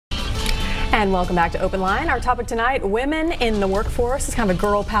And welcome back to Open Line. Our topic tonight, women in the workforce. It's kind of a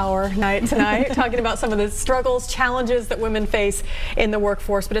girl power night tonight, talking about some of the struggles, challenges that women face in the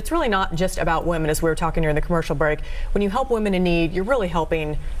workforce. But it's really not just about women, as we were talking during the commercial break. When you help women in need, you're really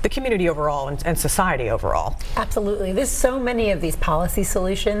helping the community overall and society overall. Absolutely. There's so many of these policy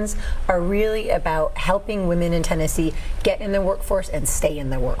solutions are really about helping women in Tennessee get in the workforce and stay in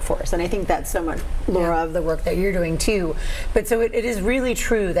the workforce. And I think that's so much, Laura, of the work that you're doing too. But so it is really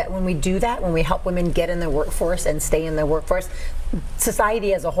true that when we do that, when we help women get in the workforce and stay in the workforce,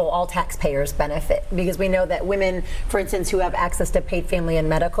 society as a whole, all taxpayers benefit, because we know that women, for instance, who have access to paid family and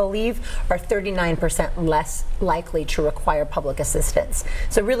medical leave are 39% less likely to require public assistance.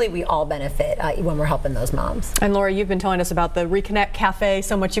 So really we all benefit when we're helping those moms. And Laura, you've been telling us about the Reconnect Cafe,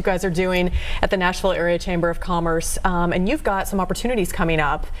 so much you guys are doing at the Nashville Area Chamber of Commerce, and you've got some opportunities coming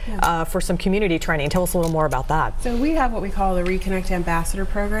up for some community training. Tell us a little more about that. So we have what we call the Reconnect Ambassador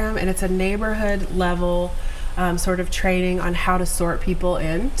Program, and it's a neighborhood level sort of training on how to sort people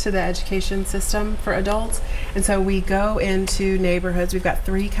into the education system for adults. And so we go into neighborhoods. We've got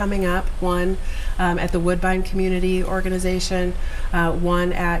 3 coming up, one at the Woodbine Community Organization,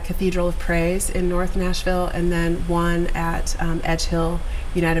 one at Cathedral of Praise in North Nashville, and then one at Edge Hill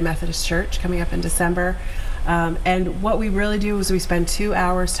United Methodist Church coming up in December. And what we really do is we spend 2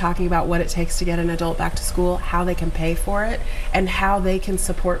 hours talking about what it takes to get an adult back to school, how they can pay for it, and how they can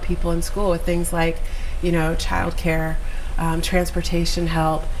support people in school with things like, you know, childcare, transportation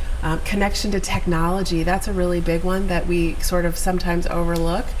help, connection to technology. That's a really big one that we sort of sometimes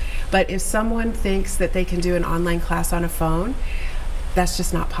overlook. But if someone thinks that they can do an online class on a phone, that's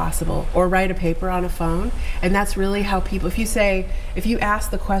just not possible, or write a paper on a phone. And that's really how people, if you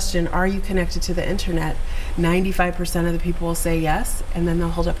ask the question, are you connected to the internet, 95% of the people will say yes, and then they'll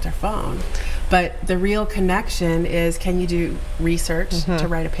hold up their phone. But the real connection is, can you do research to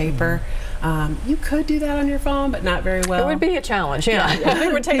write a paper? You could do that on your phone, but not very well. It would be a challenge, yeah. I think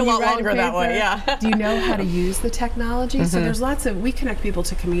it would take a lot longer that way, yeah. Do you know how to use the technology? So there's lots of, we connect people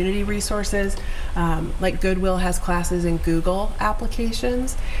to community resources, like Goodwill has classes in Google applications,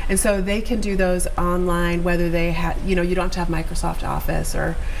 and so they can do those online, whether they have, you know, you don't have to have Microsoft Office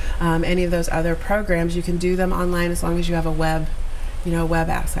or any of those other programs. You can do them online as long as you have a web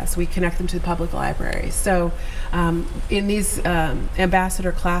access. We connect them to the public libraries. So in these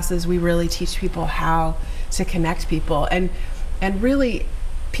ambassador classes, we really teach people how to connect people, and really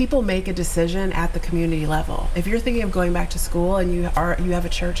people make a decision at the community level. If you're thinking of going back to school and you have a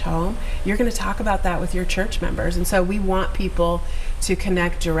church home, you're going to talk about that with your church members. And so we want people to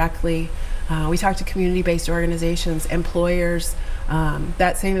connect directly. We talk to community-based organizations, employers.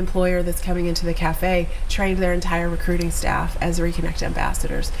 That same employer that's coming into the cafe trained their entire recruiting staff as Reconnect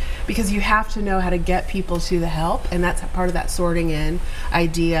ambassadors, because you have to know how to get people to the help, and that's part of that sorting in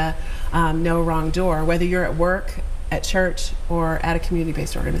idea, no wrong door. Whether you're at work, at church, or at a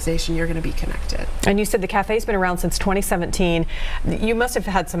community-based organization, you're going to be connected. And you said the cafe's been around since 2017. You must have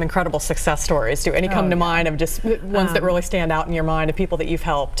had some incredible success stories. Do any come to mind of just ones that really stand out in your mind of people that you've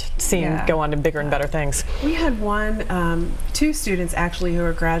helped seeing go on to bigger and better things? We had one, 2 students actually who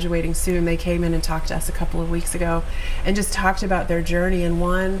are graduating soon. They came in and talked to us a couple of weeks ago and just talked about their journey. And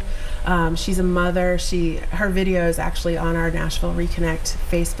one, she's a mother. Her video is actually on our Nashville Reconnect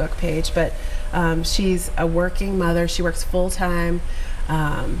Facebook page, but she's a working mother. She works full-time,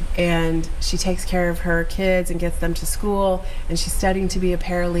 and she takes care of her kids and gets them to school, and she's studying to be a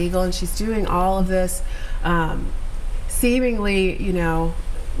paralegal, and she's doing all of this seemingly, you know,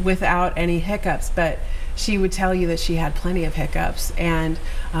 without any hiccups, but she would tell you that she had plenty of hiccups and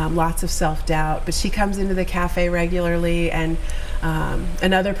lots of self-doubt. But she comes into the cafe regularly, and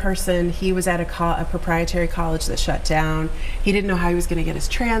another person, he was at a proprietary college that shut down. He didn't know how he was going to get his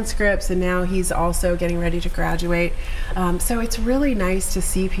transcripts, and now he's also getting ready to graduate. So it's really nice to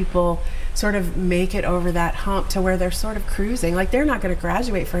see people sort of make it over that hump to where they're sort of cruising. Like, they're not going to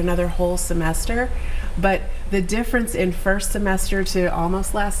graduate for another whole semester, but the difference in first semester to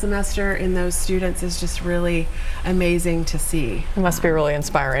almost last semester in those students is just really amazing to see. It must be really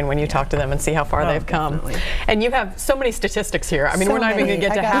inspiring when you talk to them and see how far they've come. Definitely. And you have so many statistics here. I mean, we're not even going to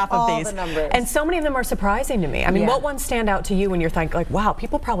get to half of these. And so many of them are surprising to me. I mean, what ones stand out to you when you're thinking, like, wow,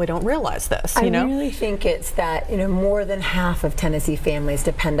 people probably don't realize this, you know? I really think it's that, you know, more than half of Tennessee families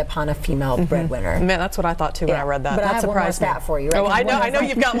depend upon a female breadwinner. Man, that's what I thought too when I read that. But that I have one more stat for you. Right? Oh, I know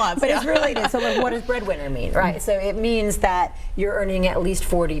you've got lots. But it's related. So, like, what does breadwinner mean, right? So it means that you're earning at least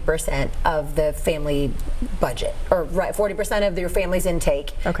 40% of the family budget, or 40% of your family's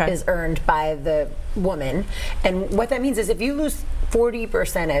intake is earned by the woman. And what that means is if you lose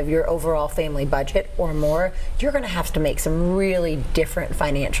 40% of your overall family budget or more, you're going to have to make some really different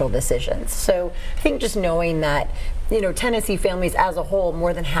financial decisions. So I think just knowing that, you know, Tennessee families as a whole,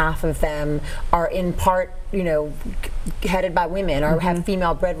 more than half of them are in part, you know, headed by women or have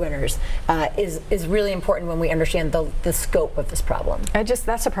female breadwinners, is really important when we understand the scope of this problem.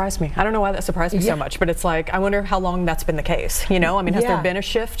 That surprised me. I don't know why that surprised me so much, but it's like, I wonder how long that's been the case. You know, I mean, has there been a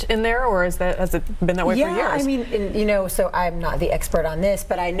shift in there, or has it been that way for years? Yeah, I mean, you know, so I'm not the expert on this,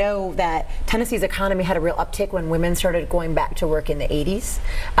 but I know that Tennessee's economy had a real uptick when women started going back to work in the 80s.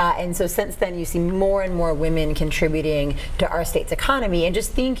 And so since then, you see more and more women contributing to our state's economy, and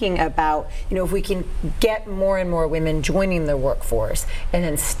just thinking about, you know, if we can get more and more women joining the workforce and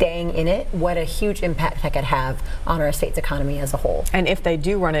then staying in it, what a huge impact that could have on our state's economy as a whole. And if they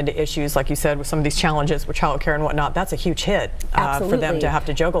do run into issues, like you said, with some of these challenges with childcare and whatnot, that's a huge hit for them to have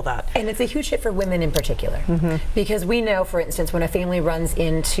to juggle that. And it's a huge hit for women in particular, because we know, for instance, when a family runs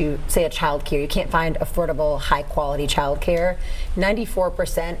into, say, a child care, you can't find affordable, high-quality child care,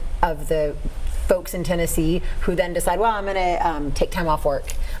 94% of the folks in Tennessee who then decide, well, I'm going to take time off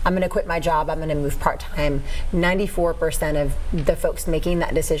work, I'm going to quit my job, I'm going to move part-time, 94% of the folks making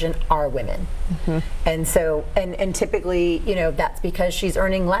that decision are women. And so, and typically, you know, that's because she's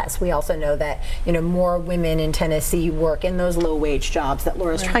earning less. We also know that, you know, more women in Tennessee work in those low-wage jobs that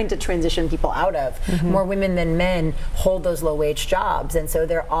Laura's trying to transition people out of. More women than men hold those low-wage jobs, and so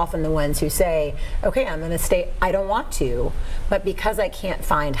they're often the ones who say, okay, I'm going to stay, I don't want to, but because I can't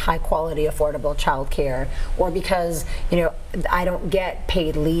find high-quality, affordable childcare, or because, you know, I don't get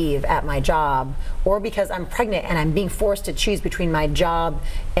paid leave at my job, or because I'm pregnant and I'm being forced to choose between my job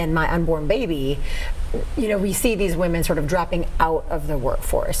and my unborn baby, you know, we see these women sort of dropping out of the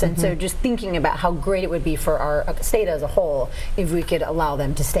workforce. And so just thinking about how great it would be for our state as a whole if we could allow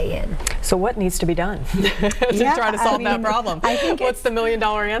them to stay in. So what needs to be done to try to solve that problem? I think what's the $1 million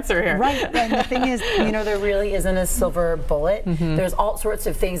answer here? Right, and the thing is, you know, there really isn't a silver bullet. There's all sorts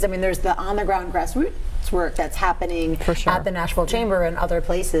of things. I mean, there's the on-the-ground grassroots work that's happening at the Nashville Chamber and other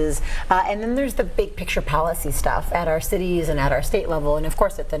places. And then there's the big picture policy stuff at our cities and at our state level, and of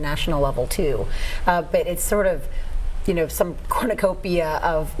course at the national level too. But it's sort of, you know, some cornucopia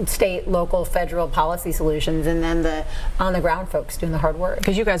of state, local, federal policy solutions, and then the on-the-ground folks doing the hard work.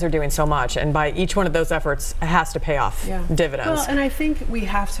 Because you guys are doing so much, and by each one of those efforts has to pay off dividends. Well, and I think we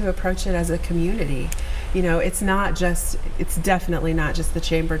have to approach it as a community. You know, it's definitely not just the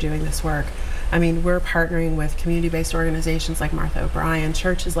Chamber doing this work. I mean, we're partnering with community-based organizations like Martha O'Brien,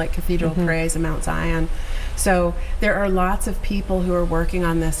 churches like Cathedral Praise and Mount Zion. So there are lots of people who are working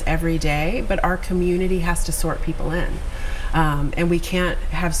on this every day, but our community has to sort people in. And we can't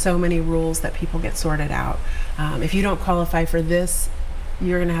have so many rules that people get sorted out. If you don't qualify for this,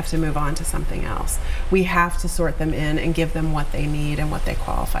 you're going to have to move on to something else. We have to sort them in and give them what they need and what they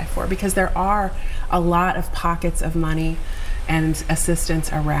qualify for, because there are a lot of pockets of money and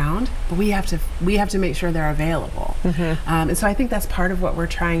assistance around, but we have to make sure they're available. And so I think that's part of what we're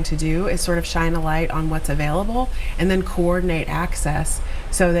trying to do, is sort of shine a light on what's available and then coordinate access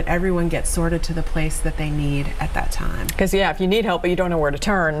so that everyone gets sorted to the place that they need at that time. Because if you need help but you don't know where to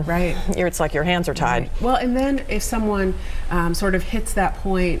turn, it's like your hands are tied. Well, and then if someone sort of hits that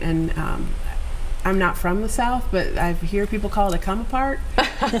point, and I'm not from the South, but I hear people call it a come apart.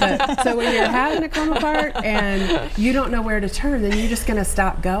 So when you're having a come apart and you don't know where to turn, then you're just going to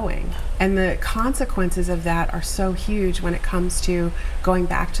stop going. And the consequences of that are so huge when it comes to going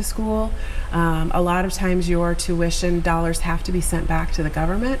back to school. A lot of times your tuition dollars have to be sent back to the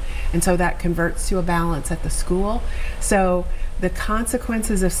government, and so that converts to a balance at the school. So the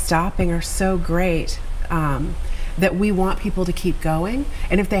consequences of stopping are so great that we want people to keep going,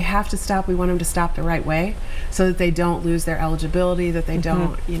 and if they have to stop, we want them to stop the right way so that they don't lose their eligibility, that they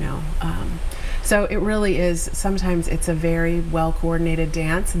don't, you know. So it really is, sometimes it's a very well coordinated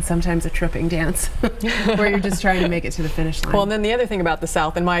dance, and sometimes a tripping dance where you're just trying to make it to the finish line. Well, and then the other thing about the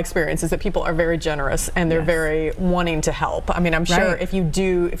South, in my experience, is that people are very generous and they're very wanting to help. I mean, I'm sure if you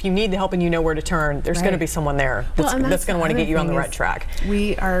need the help and you know where to turn, there's going to be someone there that's going to want to get you on the right track.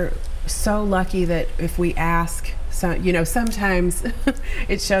 We are so lucky that if we ask, so, you know, sometimes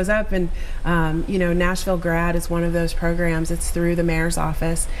it shows up, and you know, Nashville Grad is one of those programs. It's through the mayor's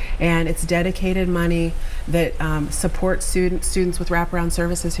office, and it's dedicated money that supports students with wraparound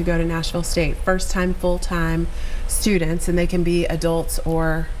services who go to Nashville State, first-time, full-time students, and they can be adults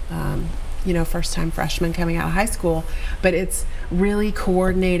or you know, first-time freshmen coming out of high school. But it's really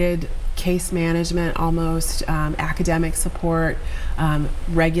coordinated case management, almost academic support,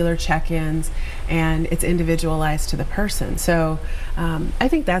 regular check-ins, and it's individualized to the person. So I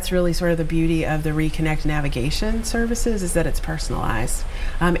think that's really sort of the beauty of the Reconnect navigation services, is that it's personalized.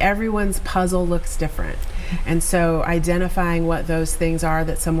 Everyone's puzzle looks different. And so identifying what those things are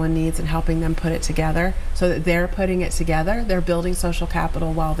that someone needs and helping them put it together so that they're putting it together, they're building social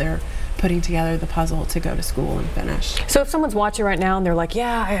capital while they're putting together the puzzle to go to school and finish. So if someone's watching right now and they're like,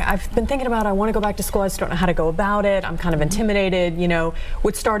 yeah, I've been thinking about it, I want to go back to school, I just don't know how to go about it, I'm kind of intimidated, you know,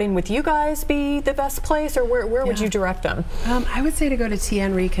 would starting with you guys be the best place, or where would you direct them? I would say to go to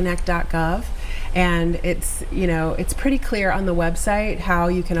tnreconnect.gov, and it's, you know, it's pretty clear on the website how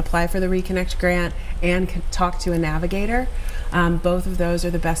you can apply for the Reconnect grant and talk to a navigator. Both of those are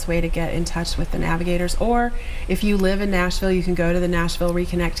the best way to get in touch with the navigators. Or if you live in Nashville, you can go to the Nashville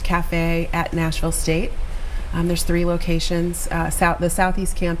Reconnect Cafe at Nashville State. There's 3 locations, the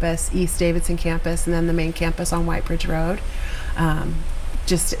Southeast Campus, East Davidson Campus, and then the main campus on White Bridge Road.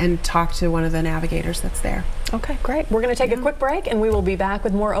 And talk to one of the navigators that's there. Okay, great. We're going to take a quick break, and we will be back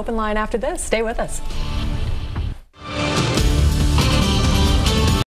with more Open Line after this. Stay with us.